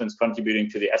participants contributing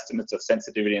to the estimates of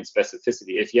sensitivity and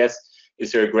specificity. If yes,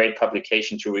 is there a great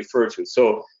publication to refer to?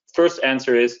 So first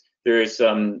answer is there is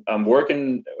work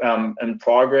in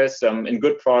progress, in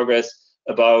good progress,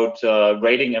 about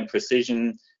rating and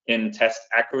precision in test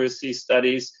accuracy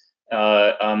studies.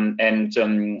 The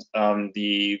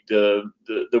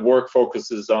work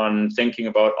focuses on thinking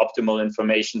about optimal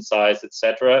information size,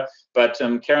 etc. But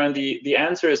Karen, the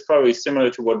answer is probably similar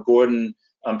to what Gordon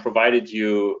provided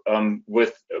you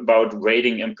with about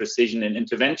rating imprecision in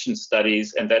intervention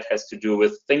studies, and that has to do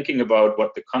with thinking about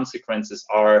what the consequences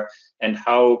are and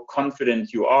how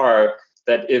confident you are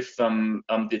that if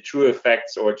the true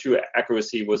effects or true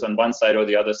accuracy was on one side or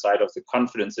the other side of the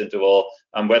confidence interval,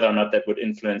 whether or not that would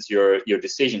influence your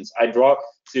decisions. I draw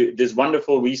to this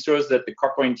wonderful resource that the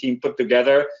Cochrane team put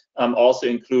together, also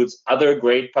includes other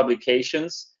great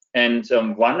publications, and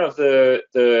one of the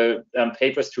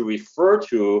papers to refer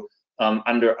to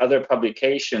under other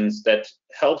publications that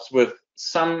helps with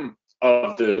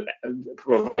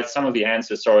provide some of the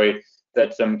answers, sorry,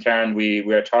 that Karen, we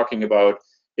are talking about,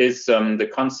 is the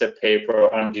concept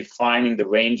paper on defining the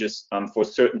ranges for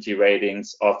certainty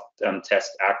ratings of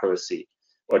test accuracy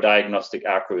or diagnostic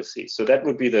accuracy. So that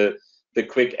would be the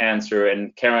quick answer.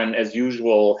 And Karen, as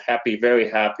usual, very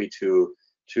happy to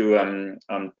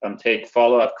take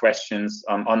follow-up questions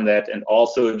on that. And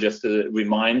also just a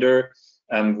reminder,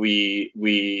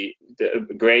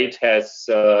 GRADE has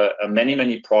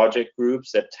many project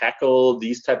groups that tackle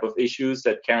these type of issues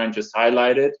that Karen just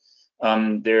highlighted.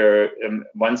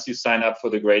 Once you sign up for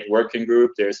the GRADE working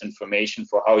group, there's information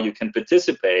for how you can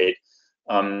participate,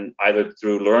 either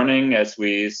through learning, as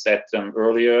we said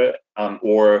earlier,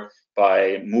 or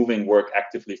by moving work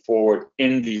actively forward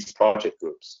in these project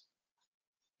groups.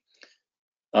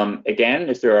 Again,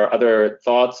 if there are other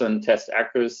thoughts on test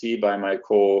accuracy by my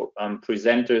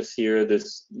co-presenters here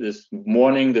this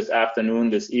morning, this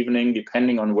afternoon, this evening,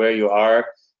 depending on where you are,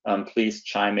 please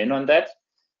chime in on that.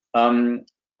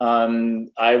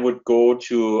 I would go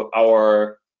to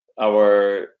our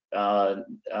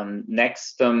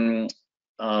next one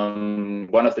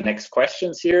of the next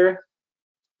questions here.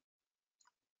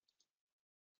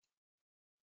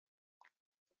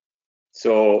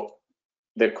 So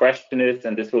the question is,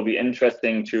 and this will be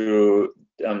interesting to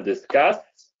discuss,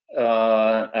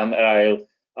 and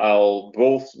I'll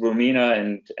both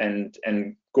Romina and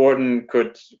Gordon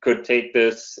could take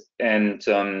this, and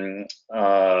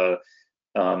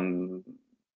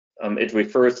it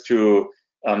refers to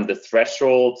the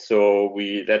threshold. So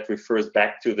that refers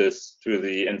back to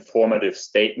the informative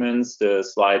statements, the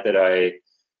slide that I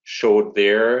showed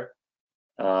there.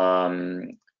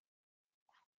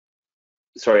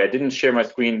 sorry, I didn't share my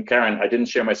screen, Karen. I didn't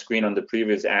share my screen on the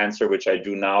previous answer, which I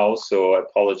do now. So I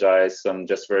apologize.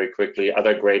 Just very quickly,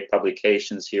 other great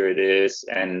publications. Here it is,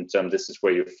 and this is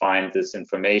where you find this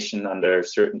information under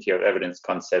certainty of evidence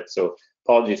concept. So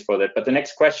apologies for that. But the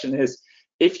next question is,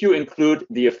 if you include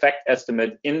the effect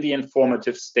estimate in the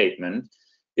informative statement,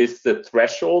 is the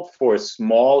threshold for a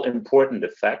small important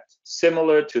effect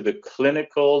similar to the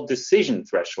clinical decision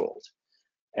threshold?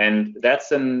 And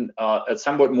that's a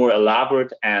somewhat more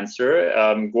elaborate answer.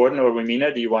 Gordon or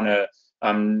Romina, do you want to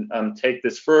take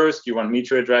this first? Do you want me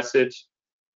to address it?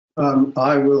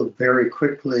 I will very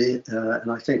quickly,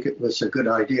 and I think it was a good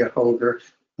idea, Holger,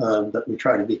 that we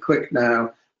try to be quick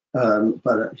now,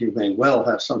 but you may well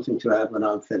have something to add when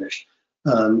I'm finished.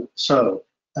 The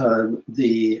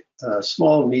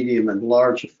small, medium, and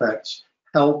large effects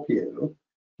help you,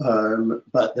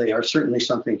 but they are certainly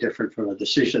something different from a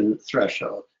decision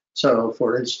threshold. So,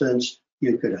 for instance,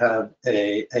 you could have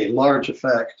a large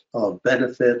effect of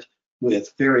benefit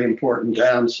with very important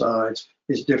downsides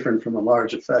is different from a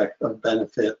large effect of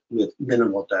benefit with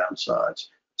minimal downsides.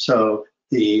 So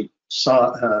it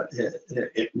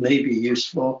may be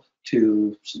useful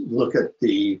to look at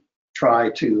try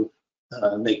to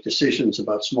make decisions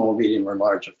about small, medium, or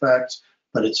large effects,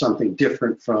 but it's something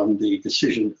different from the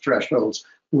decision thresholds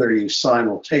where you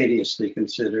simultaneously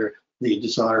consider the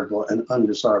desirable and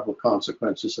undesirable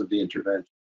consequences of the intervention.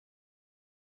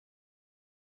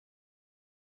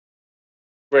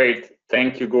 Great,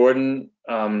 thank you, Gordon.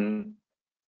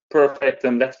 Perfect,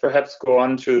 and let's perhaps go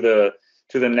on to the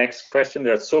next question.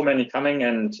 There are so many coming,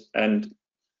 and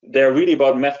they're really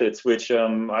about methods, which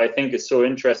I think is so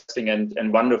interesting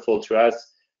and wonderful to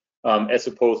us, as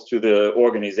opposed to the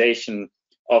organization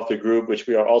of the group, which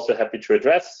we are also happy to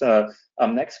address.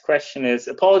 Next question is,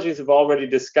 apologies if already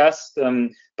discussed,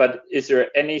 but is there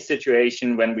any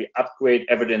situation when we upgrade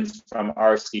evidence from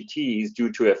RCTs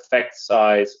due to effect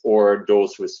size or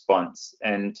dose response?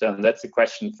 And that's a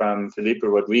question from Felipe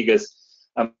Rodriguez.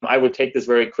 I would take this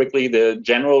very quickly. The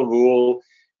general rule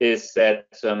is that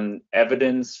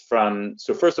evidence from,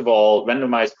 so first of all,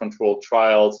 randomized controlled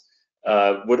trials,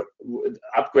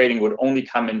 upgrading would only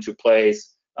come into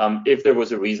place if there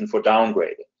was a reason for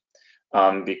downgrading,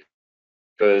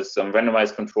 because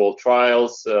randomized controlled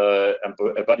trials, a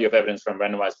body of evidence from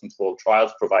randomized controlled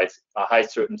trials provides a high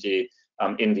certainty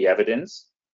in the evidence,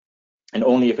 and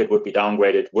only if it would be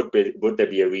downgraded would there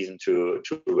be a reason to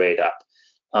rate up.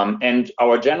 And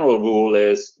our general rule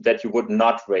is that you would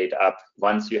not rate up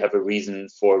once you have a reason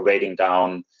for rating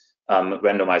down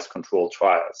randomized controlled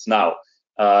trials. Now,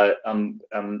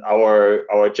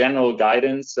 our general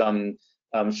guidance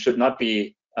should not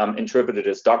be interpreted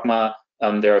as dogma.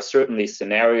 There are certainly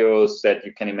scenarios that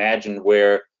you can imagine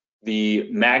where the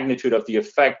magnitude of the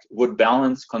effect would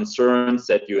balance concerns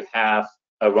that you have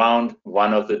around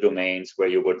one of the domains where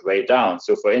you would rate down.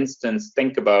 So, for instance,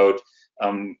 think about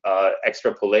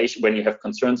extrapolation when you have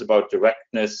concerns about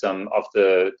directness of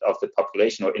the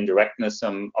population or indirectness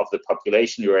of the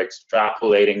population. You're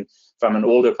extrapolating from an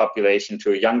older population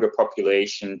to a younger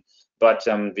population, but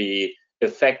the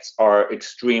effects are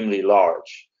extremely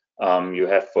large. You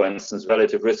have, for instance,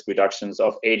 relative risk reductions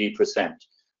of 80%.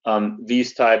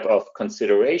 These type of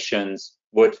considerations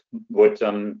would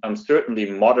certainly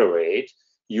moderate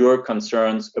your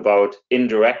concerns about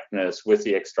indirectness with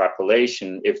the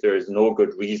extrapolation if there is no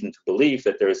good reason to believe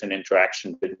that there is an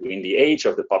interaction between the age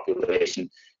of the population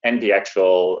and the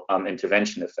actual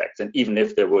intervention effects. And even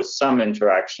if there was some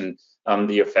interaction,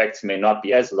 the effects may not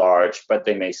be as large, but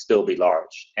they may still be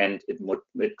large, and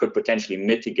it could potentially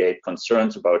mitigate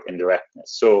concerns about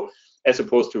indirectness. So as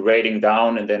opposed to rating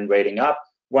down and then rating up,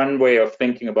 one way of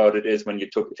thinking about it is when you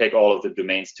take all of the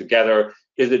domains together,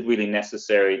 is it really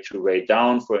necessary to rate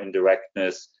down for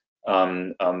indirectness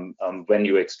when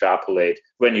you extrapolate,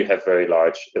 when you have very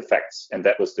large effects? And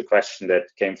that was the question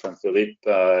that came from Philippe.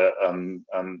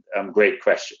 Great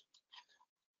question.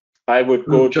 I would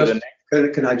go to the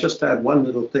next. Can I just add one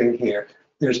little thing here?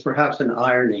 There's perhaps an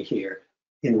irony here.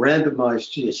 In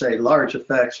randomized GSA, large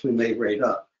effects we may rate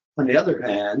up. On the other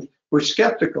hand, we're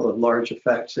skeptical of large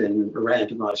effects in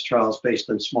randomized trials based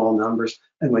on small numbers.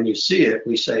 And when you see it,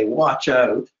 we say, watch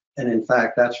out. And in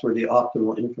fact, that's where the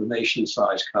optimal information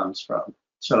size comes from.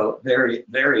 So very,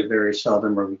 very, very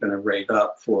seldom are we going to rate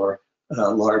up for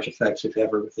large effects, if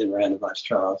ever, within randomized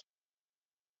trials.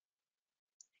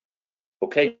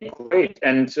 Okay, great.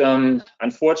 And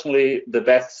unfortunately, the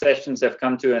best sessions have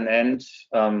come to an end.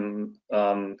 I'm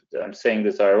saying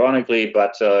this ironically,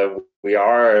 but we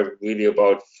are really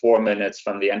about 4 minutes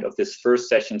from the end of this first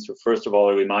session. So first of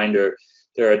all, a reminder,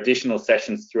 there are additional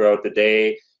sessions throughout the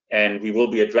day. and we will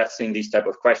be addressing these type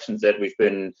of questions that we've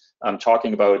been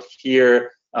talking about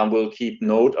here. We'll keep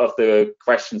note of the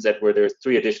questions that were, there's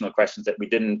 3 additional questions that we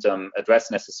didn't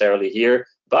address necessarily here,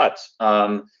 but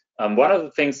one of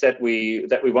the things that we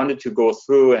wanted to go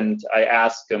through, and I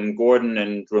asked Gordon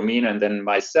and Romina and then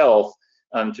myself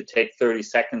to take 30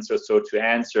 seconds or so to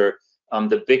answer.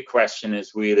 The big question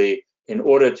is really, in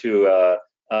order to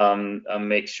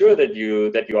make sure that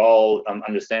you all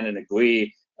understand and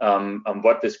agree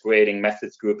what this grading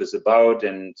methods group is about,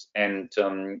 and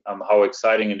how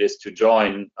exciting it is to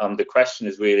join. The question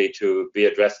is really to be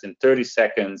addressed in 30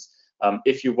 seconds.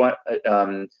 If you want,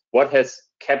 what has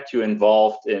kept you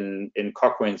involved in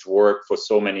Cochrane's work for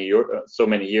so many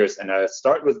years? And I'll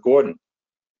start with Gordon.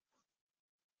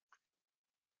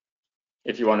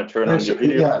 If you want to turn on your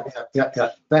video. Yeah.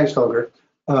 Thanks, Holger.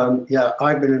 Yeah,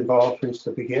 I've been involved since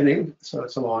the beginning, so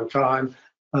it's a long time.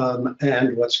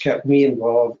 And what's kept me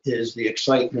involved is the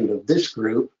excitement of this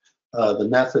group, the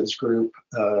methods group,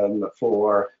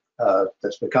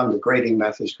 that's become the grading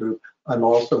methods group. I'm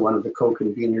also one of the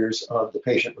co-conveners of the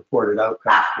patient-reported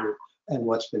outcomes group. And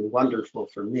what's been wonderful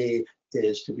for me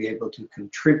is to be able to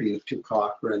contribute to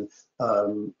Cochrane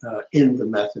in the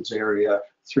methods area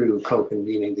through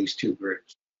co-convening these 2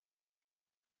 groups.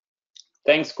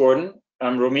 Thanks, Gordon.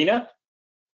 Romina?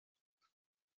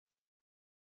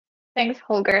 Thanks,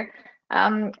 Holger.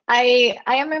 I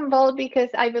am involved because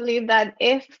I believe that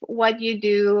if what you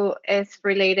do is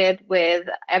related with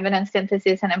evidence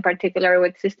synthesis, and in particular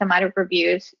with systematic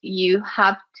reviews, you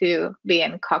have to be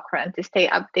in Cochrane to stay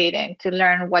updated, to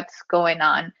learn what's going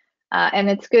on. And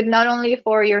it's good not only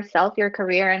for yourself, your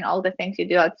career, and all the things you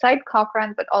do outside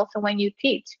Cochrane, but also when you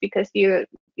teach, because you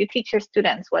teach your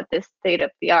students what the state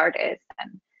of the art is,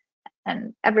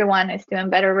 and everyone is doing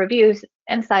better reviews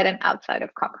inside and outside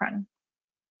of Cochrane.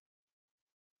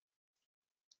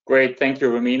 Great, thank you,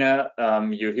 Romina.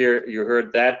 You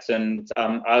heard that, and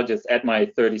I'll just add my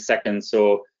 30 seconds.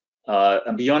 So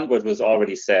beyond what was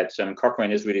already said,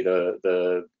 Cochrane is really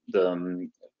the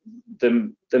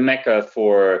mecca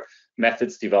for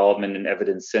methods development and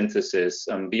evidence synthesis.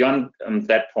 Beyond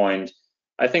that point,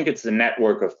 I think it's a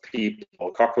network of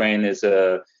people. Cochrane is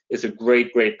a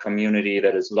great community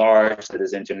that is large, that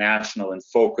is international in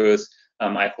focus.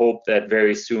 I hope that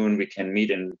very soon we can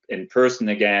meet in person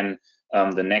again.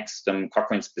 The next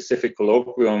Cochrane specific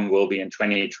colloquium will be in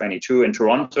 2022 in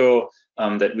Toronto,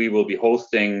 that we will be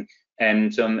hosting.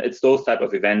 And it's those type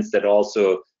of events that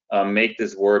also make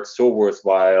this work so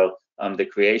worthwhile. The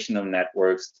creation of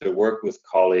networks, the work with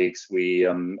colleagues. We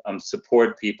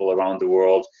support people around the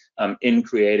world in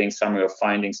creating summary of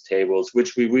findings tables,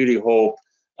 which we really hope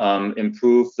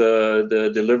improve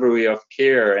the delivery of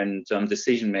care and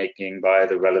decision making by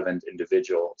the relevant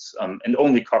individuals. And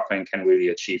only Cochrane can really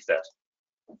achieve that.